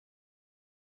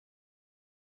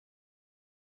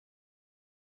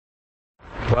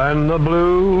When the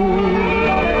blue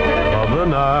of the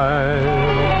night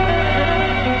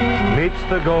meets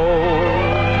the gold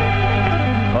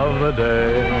of the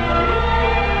day,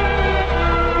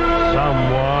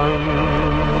 someone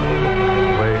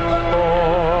waits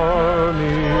for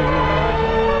me.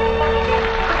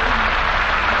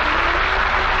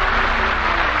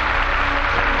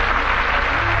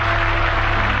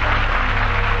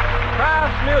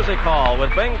 Kraft's Music Hall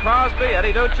with Bing Crosby,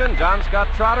 Eddie Duchin, John Scott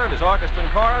Trotter and his orchestra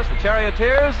and chorus, the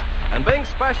Charioteers, and Bing's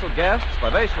special guests,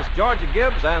 vivacious Georgia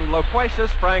Gibss and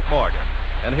loquacious Frank Morgan.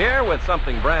 And here, with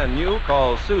something brand new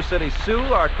called Sioux City Sue,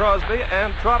 are Crosby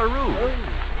and Trotteroo.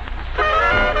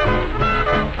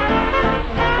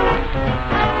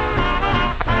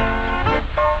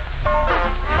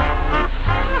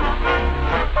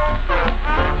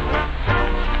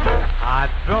 I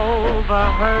drove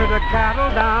a herd of cattle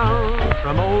down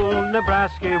from old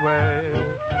Nebraska way.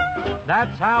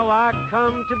 That's how I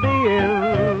come to be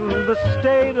in the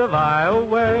state of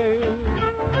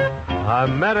Iowa. I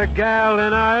met a gal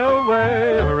in Iowa,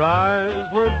 her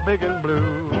eyes were big and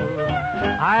blue.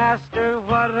 I asked her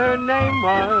what her name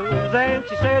was, and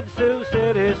she said Sioux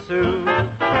City Sue.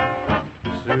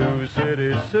 Sioux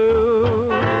City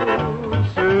Sue,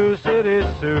 Sioux City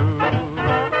Sue.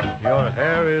 Your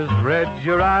hair is red,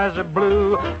 your eyes are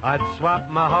blue. I'd swap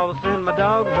my horse and my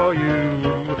dog for you.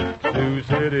 Sioux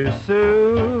City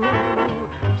Sue,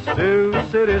 Sioux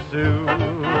City Sue.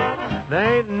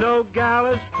 There ain't no gal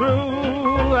as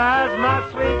true as my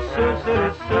sweet Sioux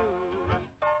City Sue.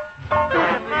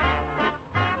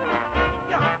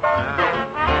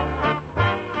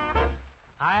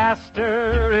 I asked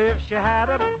her if she had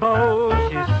a beau.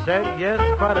 She said yes,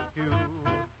 quite a few.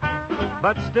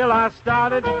 But still I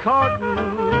started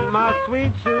courting my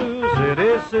sweet Sioux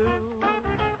City Sue.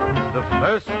 The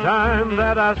first time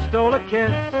that I stole a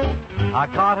kiss, I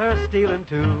caught her stealing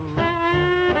too.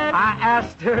 I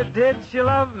asked her, did she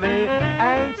love me?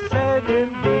 And she said,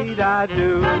 indeed I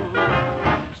do.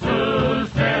 Sioux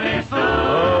City Sue.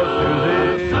 Oh,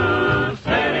 Susie. Sioux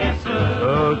City Sue.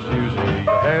 Oh, Susie.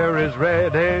 Your hair is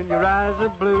red and your eyes are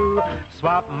blue.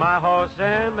 Swap my horse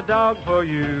and my dog for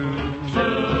you.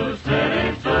 Sioux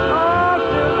City Sue. Oh,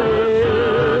 Susie.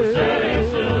 Sioux City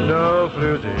Sue. No,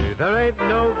 Floozy, there ain't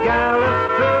no gal as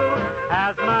true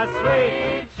as my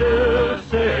sweet Sioux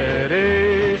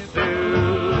City Sue.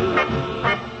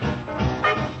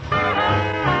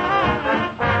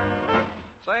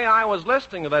 Say, I was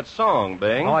listening to that song,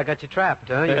 Bing. Oh, I got you trapped,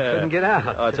 huh? You couldn't get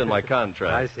out. Oh, it's in my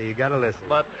contract. I see. You got to listen.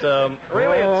 But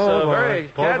really, it's a very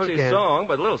Paul catchy Ken. song,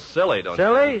 but a little silly, don't you?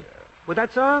 Silly? With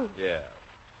that song? Yeah.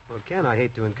 Well, Ken, I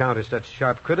hate to encounter such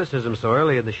sharp criticism so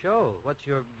early in the show. What's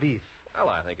your beef? Well,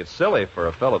 I think it's silly for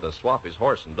a fellow to swap his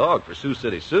horse and dog for Sioux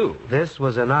City Sue. This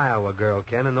was an Iowa girl,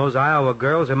 Ken, and those Iowa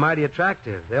girls are mighty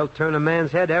attractive. They'll turn a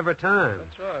man's head every time.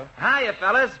 That's right. Hiya,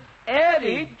 fellas.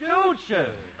 Eddie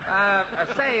Duchin.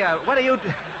 Say, what are you...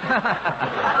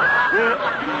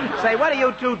 Say, what are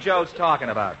you two jokes talking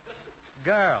about?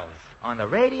 Girls. On the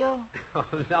radio?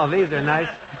 Oh, no, these are nice,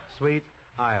 sweet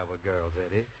Iowa girls,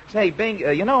 Eddie. Say, Bing,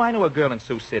 you know, I knew a girl in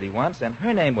Sioux City once, and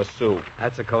her name was Sue.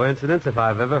 That's a coincidence if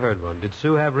I've ever heard one. Did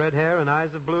Sue have red hair and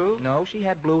eyes of blue? No, she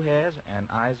had blue hairs, and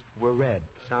eyes were red.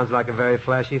 Sounds like a very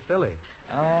flashy filly.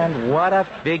 And what a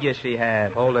figure she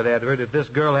had. Hold it, Edward. If this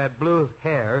girl had blue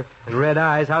hair and red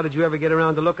eyes, how did you ever get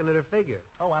around to looking at her figure?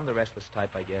 Oh, I'm the restless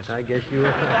type, I guess. I guess you...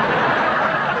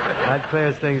 That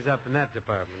clears things up in that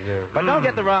department, yeah. But don't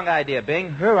get the wrong idea,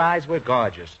 Bing. Her eyes were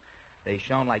gorgeous. They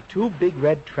shone like two big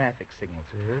red traffic signals.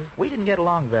 Mhm. We didn't get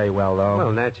along very well, though.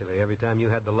 Well, naturally, every time you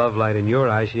had the love light in your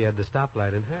eye, she had the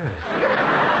stoplight in hers.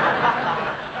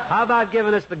 How about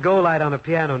giving us the go light on a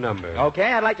piano number?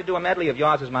 Okay, I'd like to do a medley of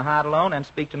Yours Is My Heart Alone and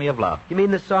Speak to Me of Love. You mean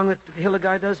the song that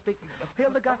Hildegard does speak?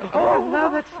 Hildegard. Oh, I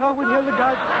love that song when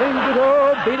Hildegard sings it.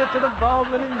 Oh, beat it to the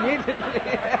ballroom and music.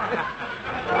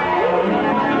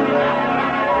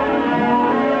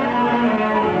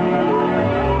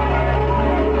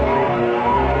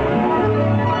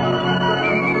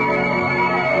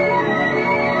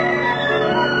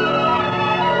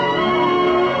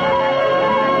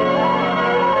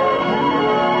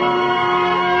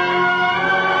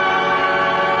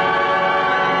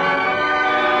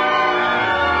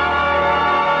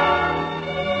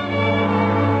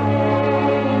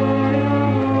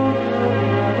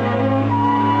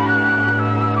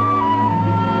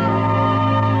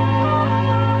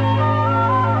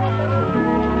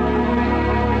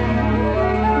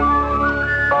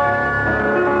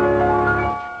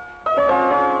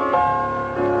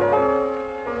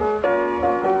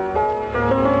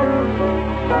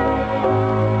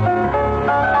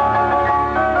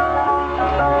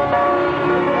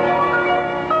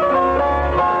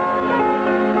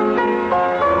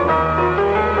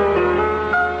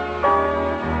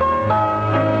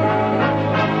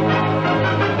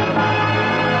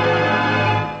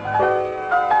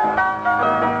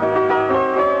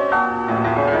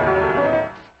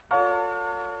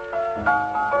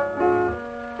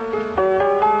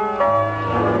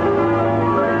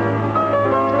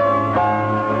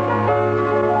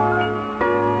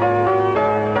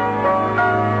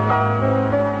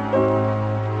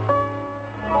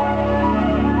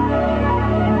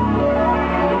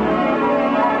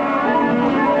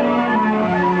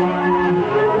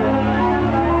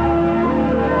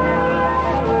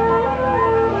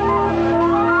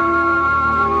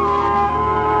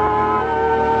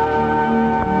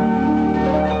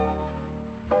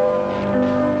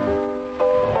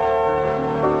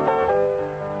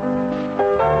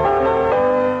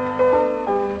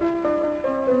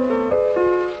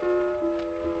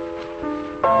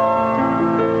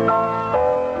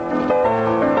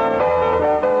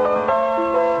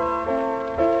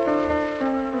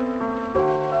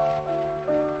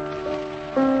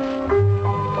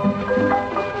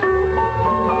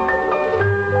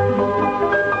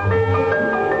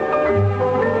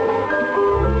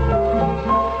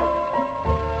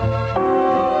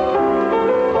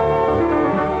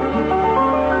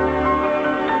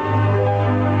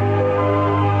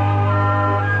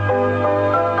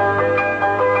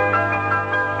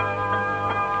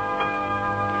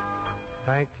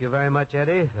 you very much,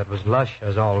 Eddie. That was lush,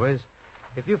 as always.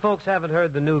 If you folks haven't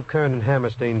heard the new Kern and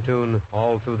Hammerstein tune,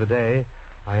 All Through the Day,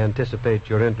 I anticipate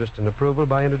your interest and approval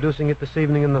by introducing it this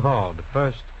evening in the hall. But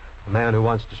first, a man who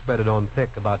wants to spread it on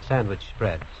thick about sandwich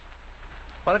spreads.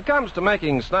 When it comes to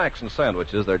making snacks and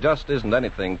sandwiches, there just isn't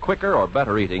anything quicker or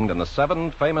better eating than the 7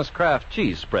 famous Kraft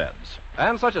cheese spreads.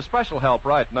 And such a special help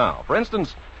right now. For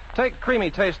instance, take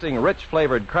creamy-tasting,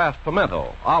 rich-flavored Kraft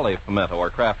pimento, olive pimento, or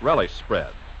Kraft relish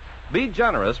spread. Be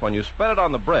generous when you spread it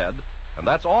on the bread, and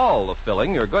that's all the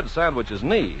filling your good sandwiches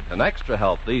need, and extra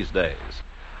help these days.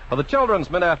 For the children's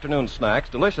mid-afternoon snacks,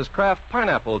 delicious Kraft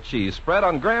pineapple cheese spread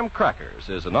on graham crackers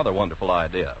is another wonderful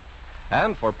idea.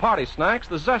 And for party snacks,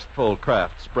 the zestful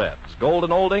Kraft spreads,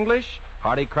 Golden Old English,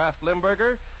 hearty Kraft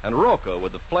Limburger, and Roca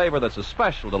with the flavor that's a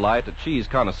special delight to cheese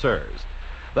connoisseurs.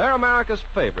 They're America's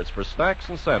favorites for snacks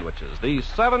and sandwiches, these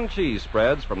 7 cheese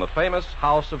spreads from the famous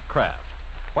House of Kraft.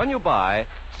 When you buy,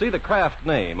 see the Kraft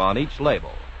name on each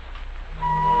label.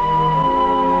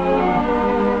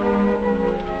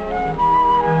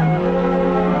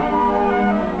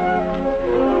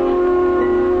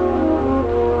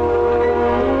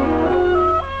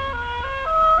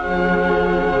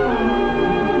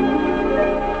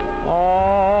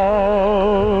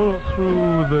 All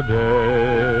through the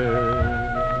day,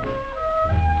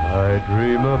 I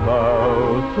dream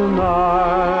about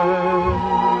tonight.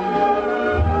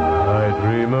 I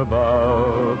dream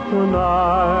about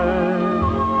tonight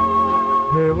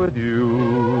here with you.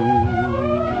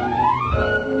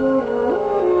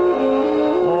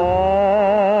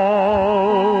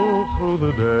 All through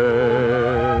the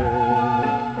day,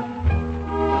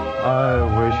 I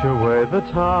wish away the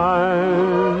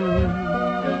time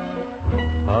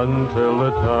until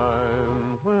the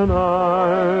time when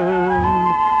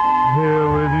I'm here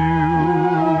with you.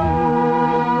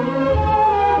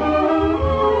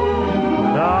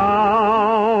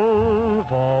 Down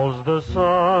falls the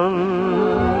sun,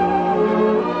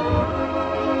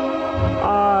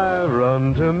 I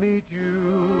run to meet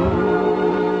you.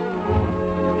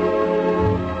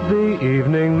 The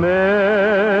evening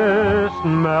mist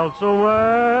melts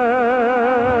away.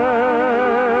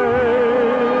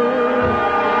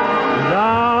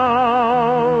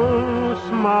 Down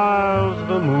smiles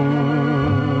the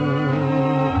moon,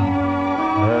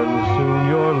 and soon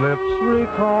your lips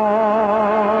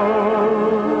recall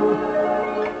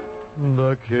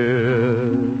the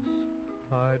kiss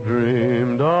I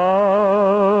dreamed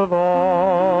of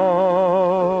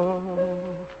all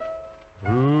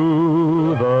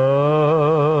through the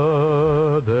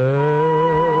day.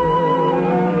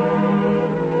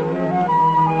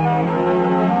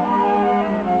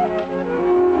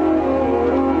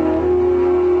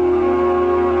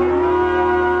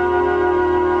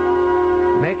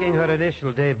 Making her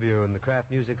initial debut in the Kraft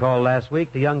Music Hall last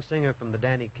week, the young singer from the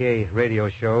Danny Kaye radio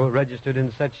show registered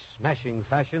in such smashing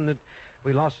fashion that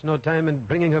we lost no time in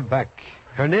bringing her back.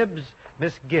 Her nibs,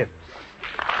 Miss Gibss.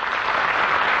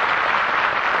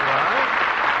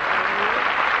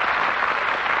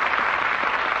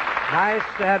 Nice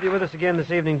to have you with us again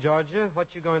this evening, Georgia.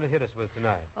 What you going to hit us with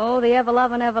tonight? Oh, the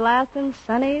ever-loving, everlasting,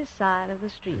 sunny side of the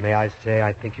street. May I say,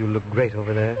 I think you look great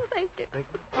over there. Oh, thank you. Thank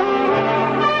you.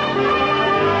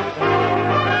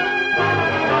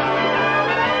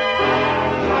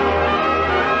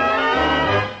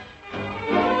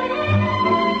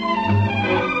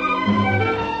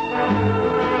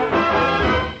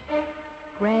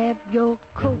 Grab your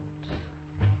coat,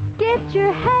 get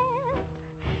your hat,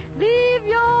 leave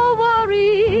your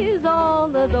worries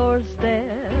on the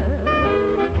doorstep.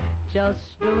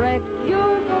 Just direct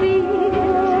your feet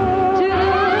to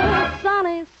the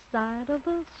sunny side of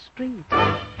the street.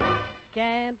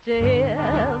 Can't you hear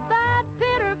that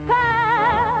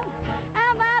pitter-pat?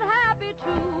 And that happy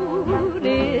tune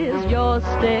is your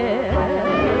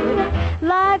step.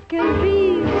 Life can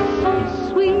be so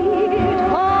sweet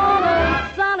on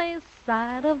the sunny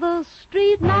side of the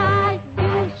street. And I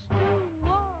used to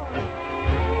walk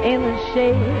in the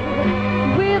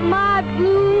shade with my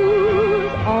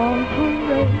blues on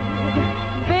parade.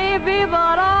 Baby,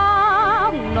 but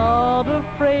I'm not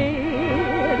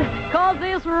afraid, 'cause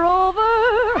this rover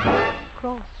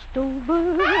crossed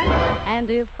over. And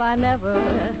if I never,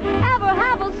 ever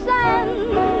have a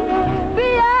cent,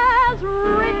 be as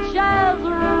rich as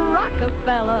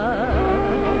Rockefeller,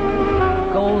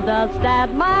 gold dust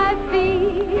at my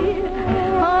feet,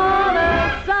 on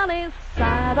the sunny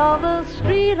side of the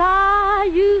street. I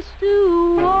used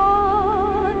to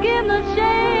walk in the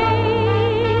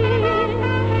shade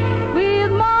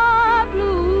with my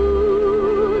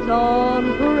blues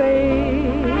on parade.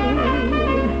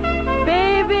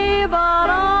 Baby, but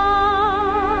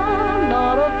I'm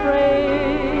not afraid.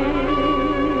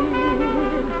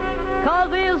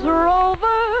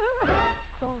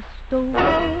 or stowaway.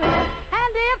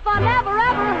 And if I never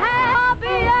ever have, I'll be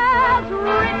as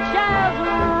rich as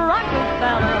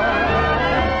Rockefeller.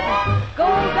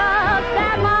 Gold dust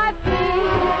at my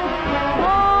feet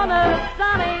on a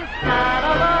sunny side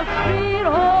of the street.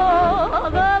 Oh,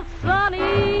 the sunny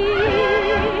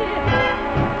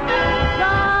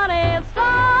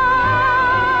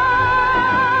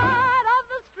side of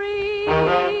the street.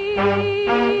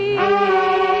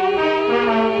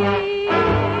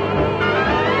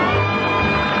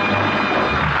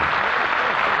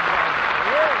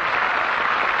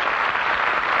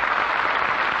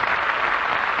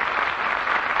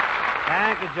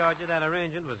 Thank you, Georgia. That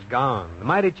arrangement was gone. The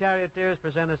mighty charioteers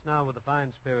present us now with the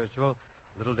fine spiritual,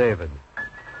 Little David.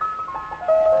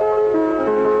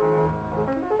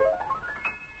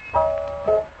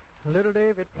 Little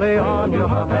David, play on your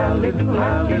harp, hallelujah,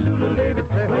 hallelujah. Little David,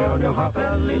 play on your harp,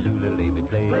 hallelujah. Little David,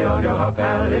 play on your harp,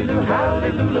 hallelujah,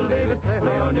 hallelujah. Little David,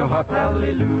 play on your harp,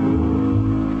 hallelujah.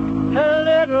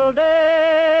 Little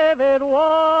David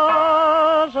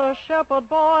was a shepherd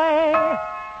boy.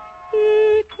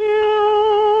 He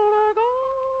killed a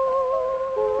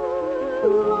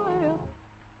Goliath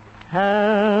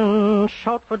and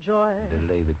shout for joy. Little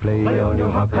David, play on your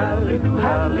harp, hallelujah,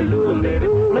 hallelujah. Little David,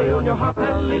 play on your harp,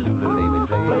 hallelujah. Little David,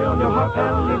 play on your harp,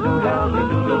 hallelujah,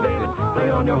 hallelujah. Little David, play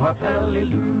on your harp,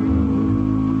 hallelujah.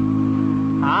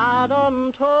 I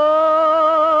done told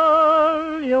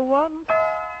you once.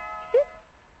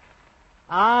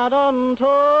 I done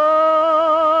told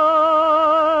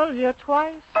you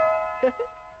twice. That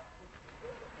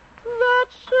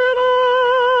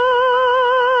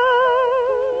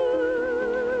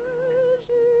sinners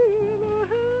in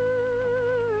hell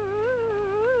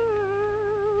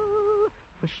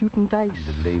for shooting dice.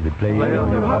 Little David, play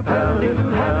on your harp,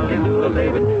 hallelujah, hallelujah. Little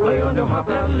David, play on your harp,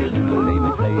 hallelujah. Little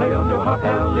David, play on your harp,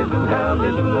 hallelujah,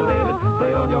 hallelujah. Little David,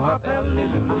 play on your harp, hallelujah.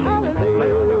 Little David,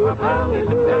 play on your harp,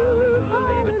 hallelujah, hallelujah. Little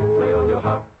David, play on your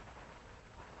harp.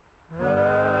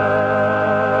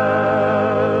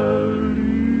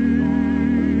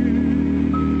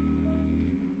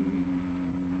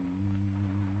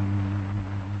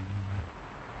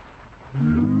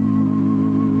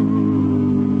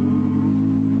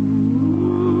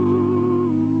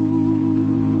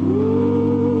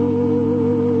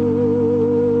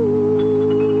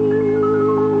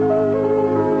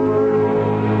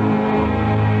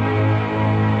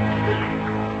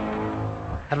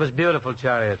 That was beautiful,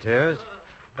 charioteers.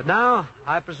 But now,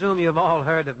 I presume you've all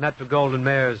heard of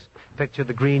Metro-Goldwyn-Mayer's picture,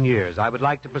 The Green Years. I would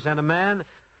like to present a man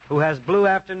who has blue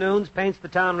afternoons, paints the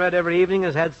town red every evening,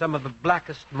 has had some of the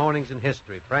blackest mornings in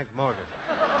history, Frank Morgan.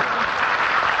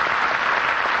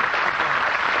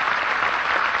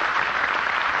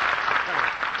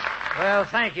 Well,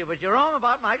 thank you, but you're wrong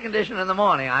about my condition in the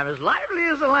morning. I'm as lively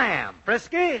as a lamb.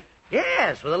 Frisky?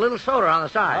 Yes, with a little soda on the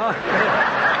side.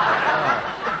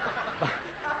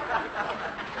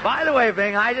 By the way,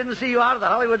 Bing, I didn't see you out at the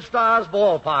Hollywood Stars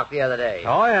ballpark the other day.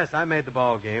 Oh, yes, I made the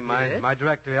ball game. You did? My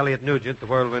director, Elliot Nugent, the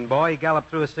whirlwind boy, he galloped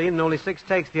through a scene in only 6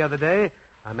 takes the other day.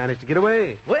 I managed to get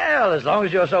away. Well, as long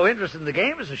as you're so interested in the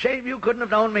game, it's a shame you couldn't have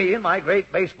known me in my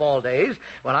great baseball days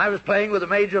when I was playing with the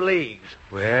major leagues.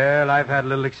 Well, I've had a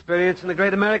little experience in the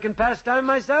great American pastime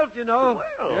myself, you know.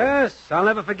 Well. Yes, I'll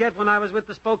never forget when I was with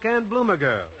the Spokane Bloomer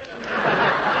girl.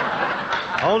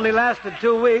 Only lasted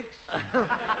 2 weeks.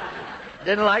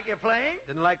 Didn't like your playing?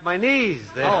 Didn't like my knees.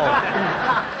 Well,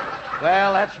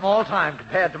 that's small time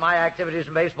compared to my activities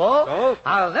in baseball. Oh?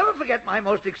 I'll never forget my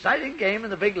most exciting game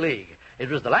in the big league. It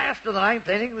was the last of the 9th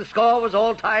inning. The score was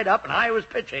all tied up, and I was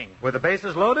pitching. Were the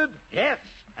bases loaded? Yes,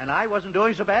 and I wasn't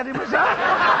doing so badly myself.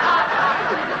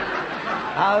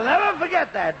 I'll never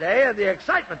forget that day and the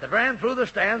excitement that ran through the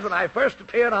stands when I first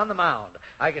appeared on the mound.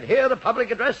 I could hear the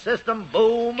public address system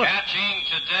boom. Catching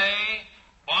today,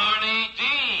 Barney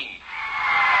Dean.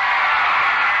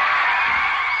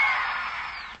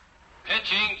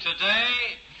 Pitching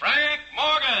today, Frank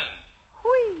Morgan.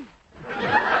 Whee!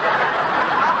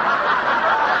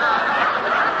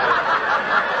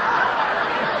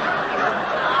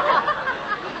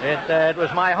 It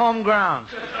was my home grounds.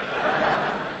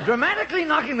 Dramatically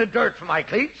knocking the dirt from my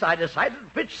cleats, I decided to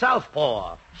pitch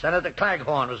southpaw. Senator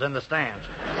Claghorn was in the stands.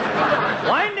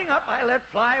 Winding up, I let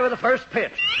fly with the first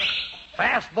pitch.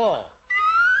 Fast ball.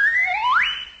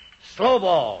 Slow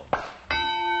ball.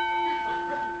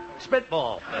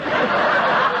 Spitball.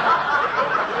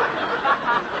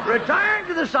 Retiring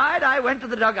to the side, I went to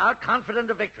the dugout confident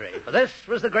of victory. For this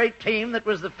was the great team that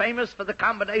was famous for the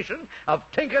combination of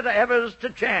Tinker to Evers to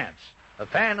Chance. A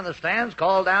fan in the stands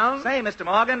called down. Say, Mr.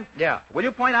 Morgan. Yeah. Will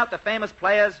you point out the famous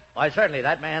players? Why, certainly.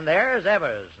 That man there is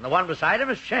Evers, and the one beside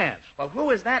him is Chance. Well, who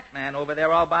is that man over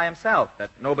there all by himself that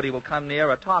nobody will come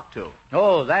near or talk to?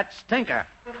 Oh, that's Tinker.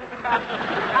 I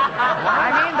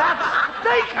mean, that's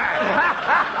Tinker.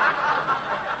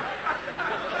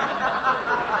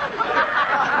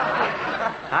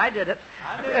 I did it.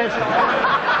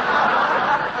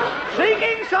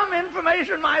 Seeking some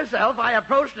information myself, I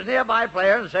approached a nearby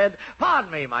player and said,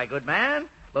 "Pardon me, my good man,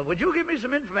 but would you give me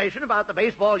some information about the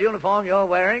baseball uniform you're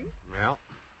wearing?" Well,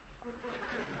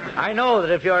 I know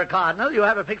that if you're a Cardinal, you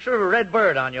have a picture of a red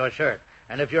bird on your shirt.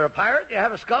 And if you're a pirate, you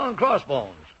have a skull and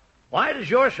crossbones. Why does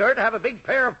your shirt have a big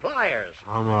pair of pliers?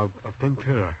 I'm a pink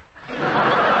killer.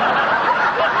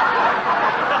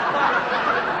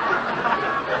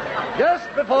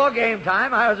 Just before game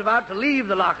time, I was about to leave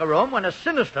the locker room when a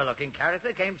sinister-looking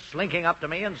character came slinking up to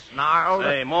me and snarled.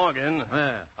 Say, Morgan,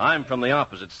 Yeah. I'm from the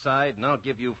opposite side, and I'll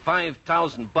give you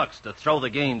 $5,000 to throw the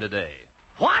game today.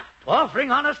 What?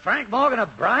 Offering honest Frank Morgan a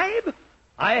bribe?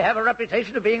 I have a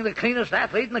reputation of being the cleanest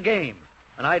athlete in the game,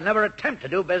 and I'd never attempt to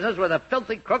do business with a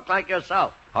filthy crook like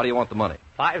yourself. How do you want the money?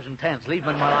 5s and 10s. Leave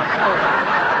them in my locker.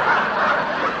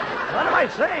 What am I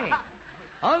saying?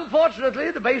 Unfortunately,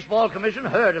 the Baseball Commission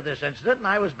heard of this incident, and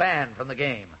I was banned from the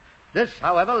game. This,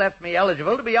 however, left me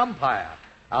eligible to be umpire.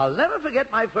 I'll never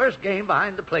forget my first game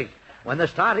behind the plate, when the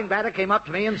starting batter came up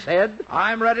to me and said,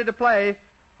 I'm ready to play.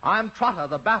 I'm Trotter,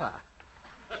 the batter.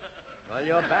 "Well,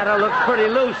 your batter looks pretty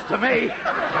loose to me."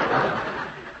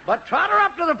 But Trotter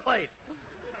up to the plate.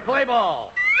 Play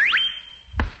ball.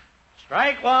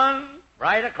 Strike one,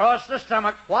 right across the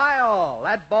stomach. Wow,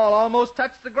 that ball almost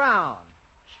touched the ground.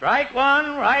 Strike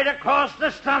one, right across the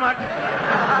stomach.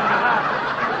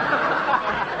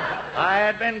 I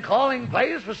had been calling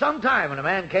plays for some time when a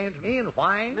man came to me and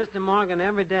whined. Mr. Morgan,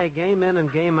 every day, game in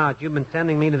and game out, you've been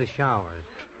sending me to the showers.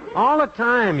 All the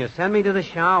time, you send me to the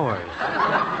showers.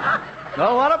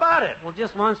 Well, what about it? Well,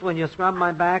 just once when you scrub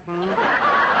my back and...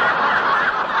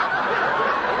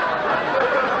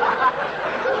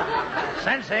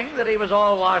 Sensing that he was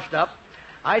all washed up,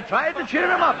 I tried to cheer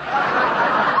him up.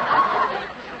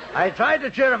 By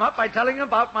telling him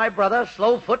about my brother,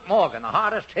 Slowfoot Morgan, the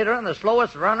hardest hitter and the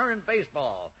slowest runner in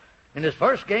baseball. In his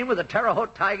first game with the Terre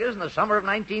Haute Tigers in the summer of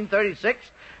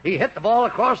 1936, he hit the ball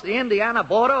across the Indiana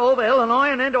border over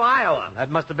Illinois and into Iowa. That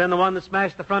must have been the one that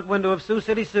smashed the front window of Sioux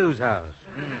City Sue's house.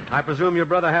 I presume your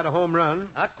brother had a home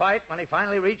run. Not quite. When he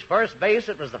finally reached first base,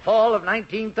 it was the fall of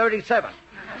 1937.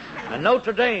 And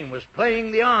Notre Dame was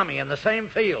playing the Army in the same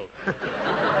field.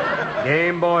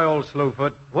 Game boy, old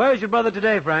Slowfoot. Where's your brother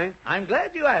today, Frank? I'm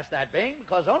glad you asked that, Bing,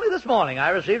 because only this morning I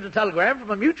received a telegram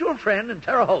from a mutual friend in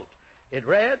Terre Haute. It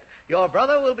read, "Your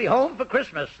brother will be home for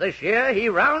Christmas this year. He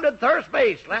rounded first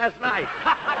base last night."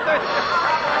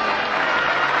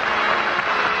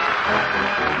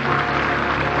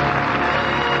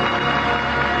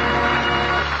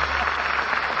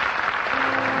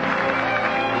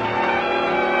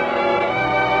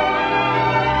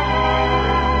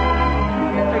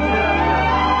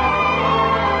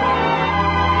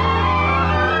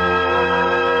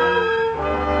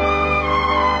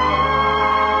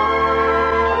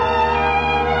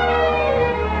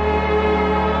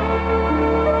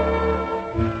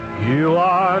 You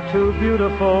are too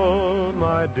beautiful,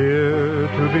 my dear,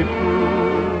 to be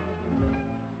true.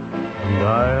 And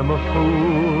I am a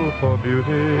fool for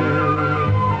beauty.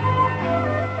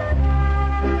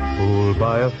 Fooled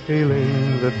by a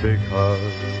feeling that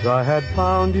because I had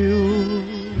found you,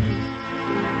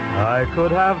 I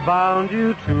could have bound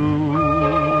you too.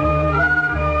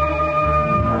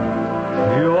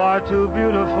 You are too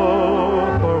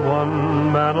beautiful for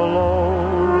one man alone.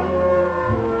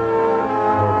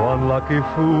 One lucky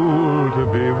fool to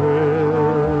be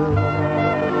with,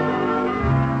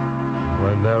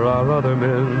 when there are other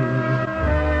men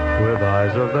with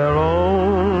eyes of their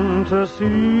own to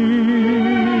see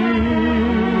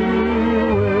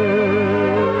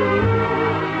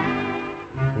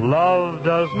with. Love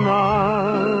does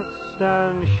not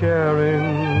stand sharing,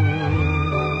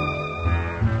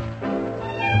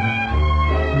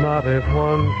 not if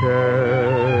one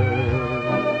cares.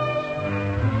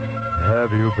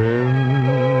 Have you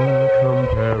been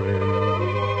comparing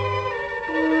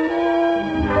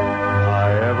my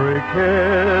every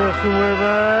kiss with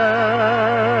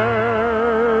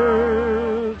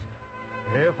theirs?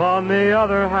 If, on the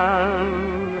other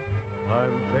hand,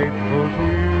 I'm faithful to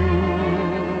you,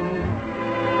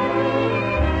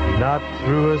 not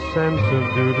through a sense of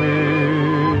duty,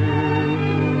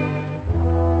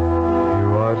 you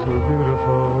are too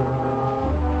beautiful,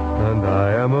 and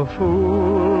I am a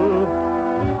fool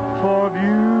for beauty.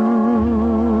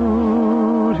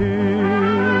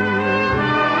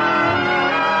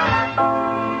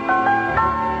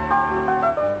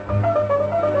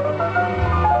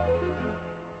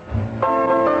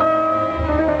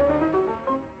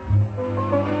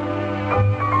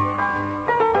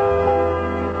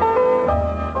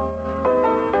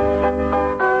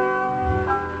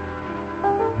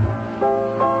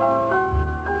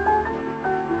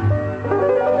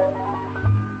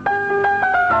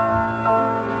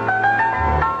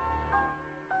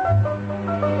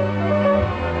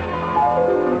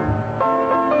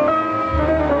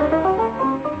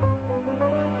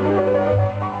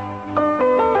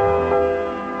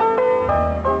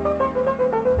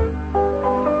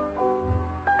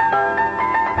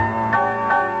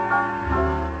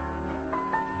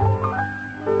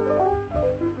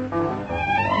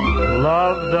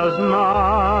 does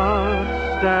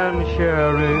not stand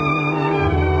sharing.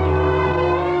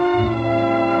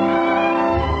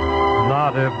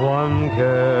 Not if one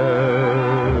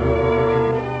cares.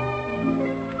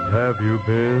 Have you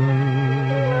been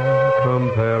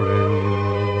comparing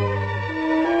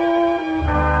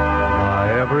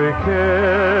my every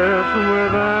kiss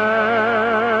with theirs?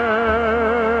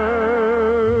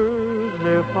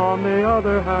 If on the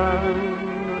other hand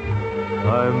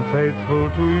I'm faithful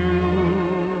to you,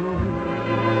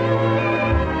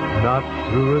 not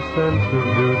through a sense of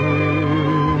duty.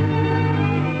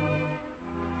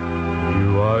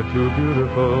 You are too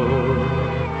beautiful,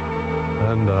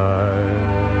 and I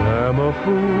am a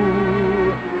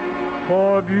fool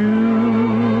for beauty.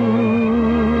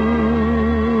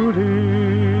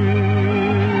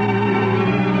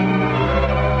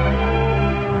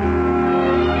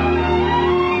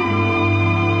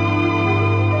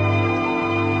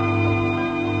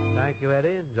 Thank you,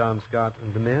 Eddie, John Scott,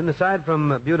 and the men. Aside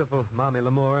from beautiful Mommy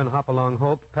L'Amour and Hop Along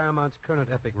Hope, Paramount's current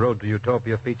epic Road to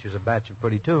Utopia features a batch of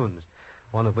pretty tunes,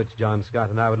 one of which John Scott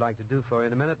and I would like to do for you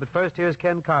in a minute. But first, here's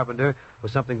Ken Carpenter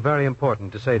with something very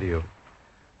important to say to you.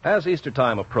 As Easter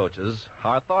time approaches,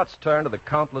 our thoughts turn to the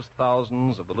countless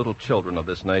thousands of the little children of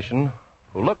this nation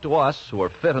who look to us, who are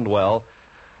fit and well,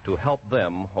 to help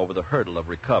them over the hurdle of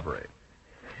recovery.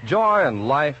 Joy and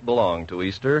life belong to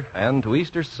Easter and to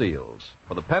Easter seals.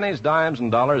 For the pennies, dimes,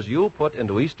 and dollars you put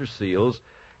into Easter seals,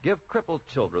 give crippled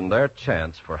children their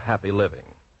chance for happy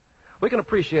living. We can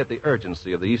appreciate the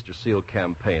urgency of the Easter Seal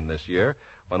campaign this year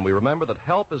when we remember that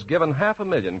help is given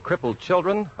 500,000 crippled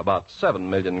children, about 7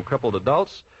 million crippled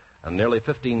adults, and nearly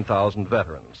 15,000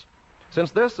 veterans.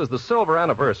 Since this is the silver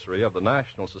anniversary of the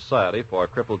National Society for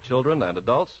Crippled Children and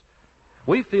Adults,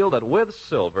 we feel that with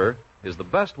silver is the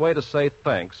best way to say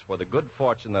thanks for the good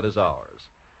fortune that is ours.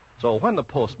 So when the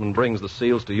postman brings the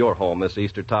seals to your home this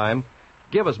Easter time,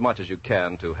 give as much as you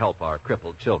can to help our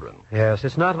crippled children. Yes,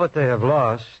 it's not what they have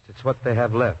lost, it's what they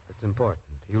have left that's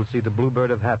important. You'll see the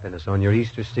bluebird of happiness on your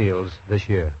Easter seals this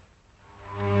year.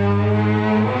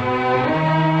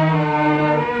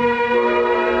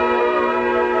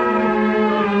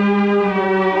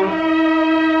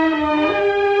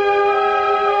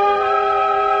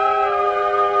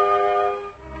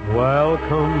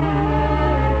 Welcome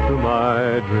to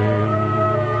my dream.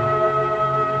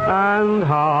 And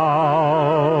how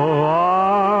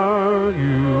are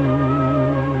you?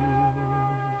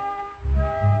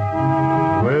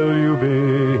 Will you be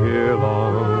here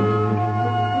long,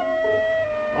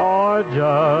 or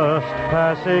just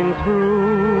passing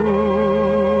through?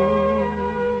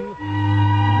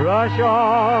 Brush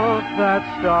off that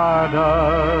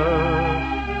stardust.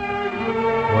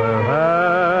 Where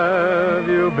have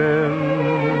you been?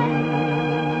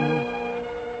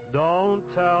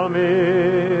 Don't tell me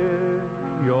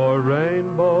your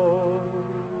rainbow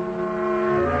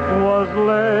was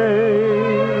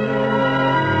late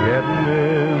getting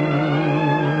in.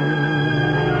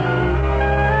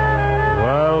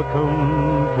 Welcome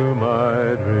to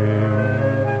my dream.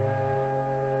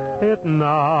 It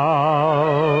now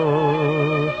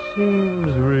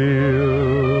seems real.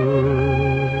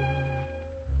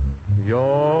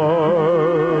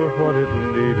 You're what it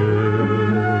needed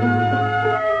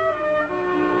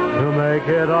to make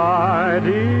it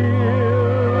ideal.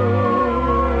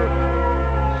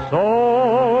 So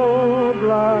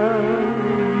glad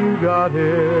you got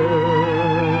here,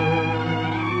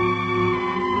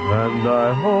 and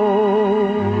I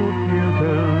hope you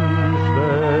can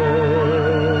stay.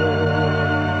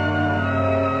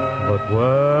 But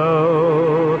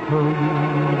welcome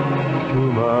to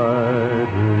my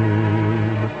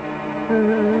dream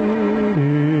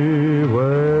anyway.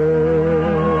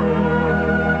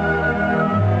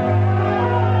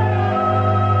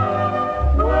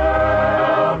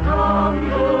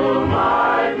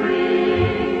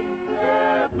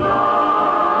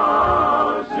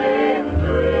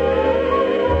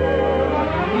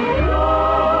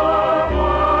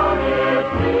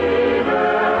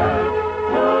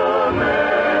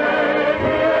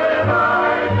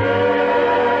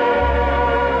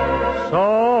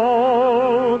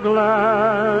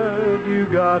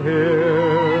 Got here,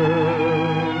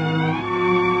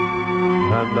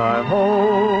 and I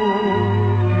hope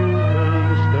you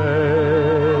can stay.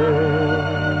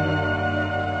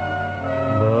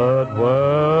 But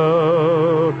welcome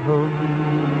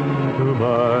to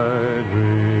my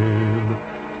dream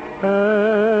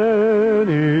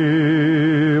anyway.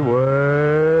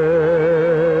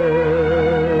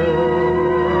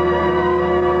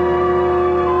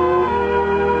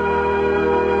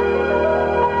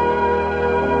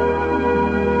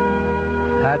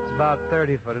 That's about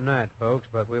 30 for tonight, folks,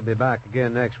 but we'll be back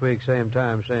again next week, same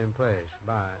time, same place.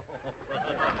 Bye.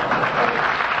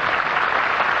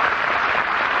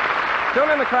 Tune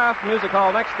in to Kraft Music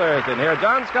Hall next Thursday and hear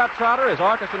John Scott Trotter, his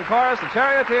orchestra and chorus, the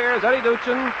Charioteers, Eddie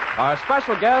Duchin, our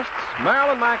special guests,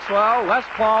 Marilyn Maxwell, Les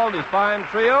Paul and his fine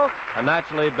trio, and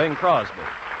naturally Bing Crosby.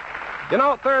 You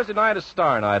know, Thursday night is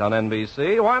Star Night on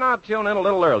NBC. Why not tune in a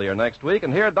little earlier next week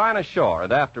and hear Dinah Shore?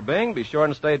 And after Bing, be sure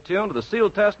and stay tuned to the Seal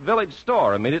Test Village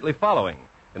store immediately following.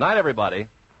 Good night, everybody.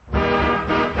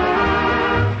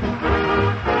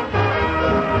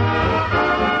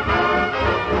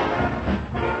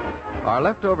 Are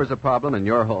leftovers a problem in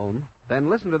your home? Then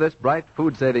listen to this bright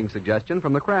food-saving suggestion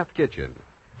from the Kraft Kitchen.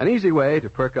 An easy way to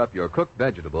perk up your cooked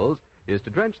vegetables is to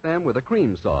drench them with a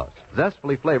cream sauce,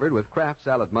 zestfully flavored with Kraft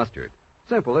salad mustard.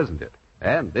 Simple, isn't it?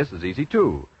 And this is easy,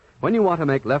 too. When you want to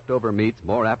make leftover meats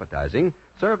more appetizing,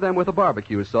 serve them with a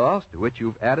barbecue sauce to which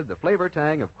you've added the flavor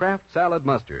tang of Kraft salad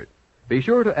mustard. Be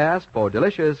sure to ask for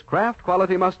delicious Kraft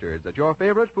quality mustards at your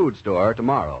favorite food store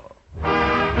tomorrow.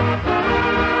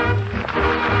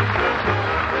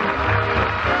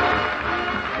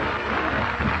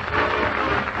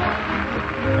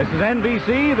 This is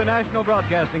NBC, the National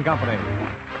Broadcasting Company.